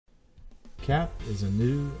Qapp is a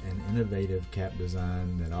new and innovative cap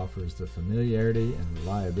design that offers the familiarity and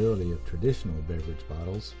reliability of traditional beverage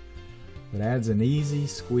bottles, but adds an easy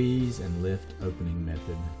squeeze and lift opening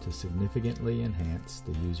method to significantly enhance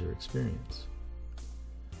the user experience.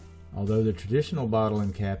 Although the traditional bottle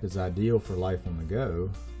and cap is ideal for life on the go,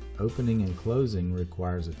 opening and closing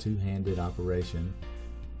requires a two-handed operation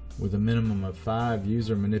with a minimum of 5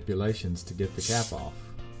 user manipulations to get the cap off.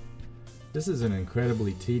 This is an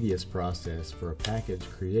incredibly tedious process for a package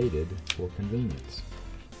created for convenience.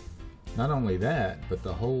 Not only that, but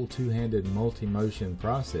the whole two-handed multi-motion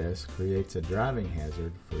process creates a driving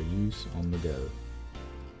hazard for use on the go.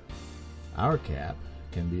 Our cap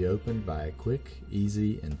can be opened by a quick,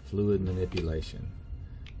 easy, and fluid manipulation.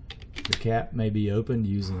 The cap may be opened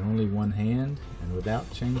using only one hand and without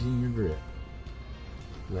changing your grip.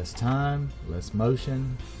 Less time, less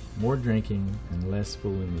motion, more drinking, and less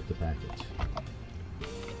fooling with the package.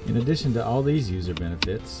 In addition to all these user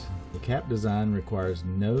benefits, the cap design requires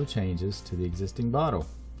no changes to the existing bottle.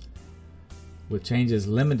 With changes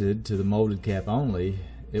limited to the molded cap only,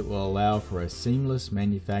 it will allow for a seamless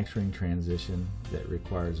manufacturing transition that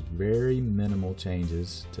requires very minimal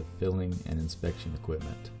changes to filling and inspection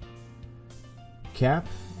equipment. Qapp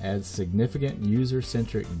adds significant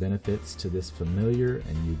user-centric benefits to this familiar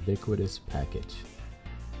and ubiquitous package,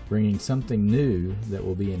 bringing something new that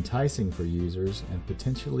will be enticing for users and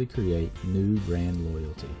potentially create new brand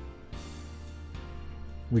loyalty.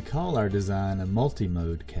 We call our design a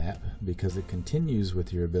multi-mode cap because it continues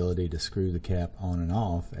with your ability to screw the cap on and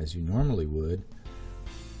off as you normally would,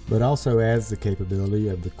 but also adds the capability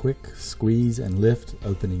of the quick squeeze and lift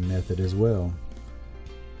opening method as well.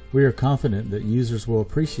 We are confident that users will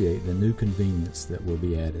appreciate the new convenience that will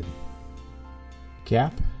be added.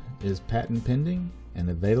 Qapp is patent pending and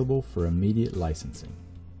available for immediate licensing.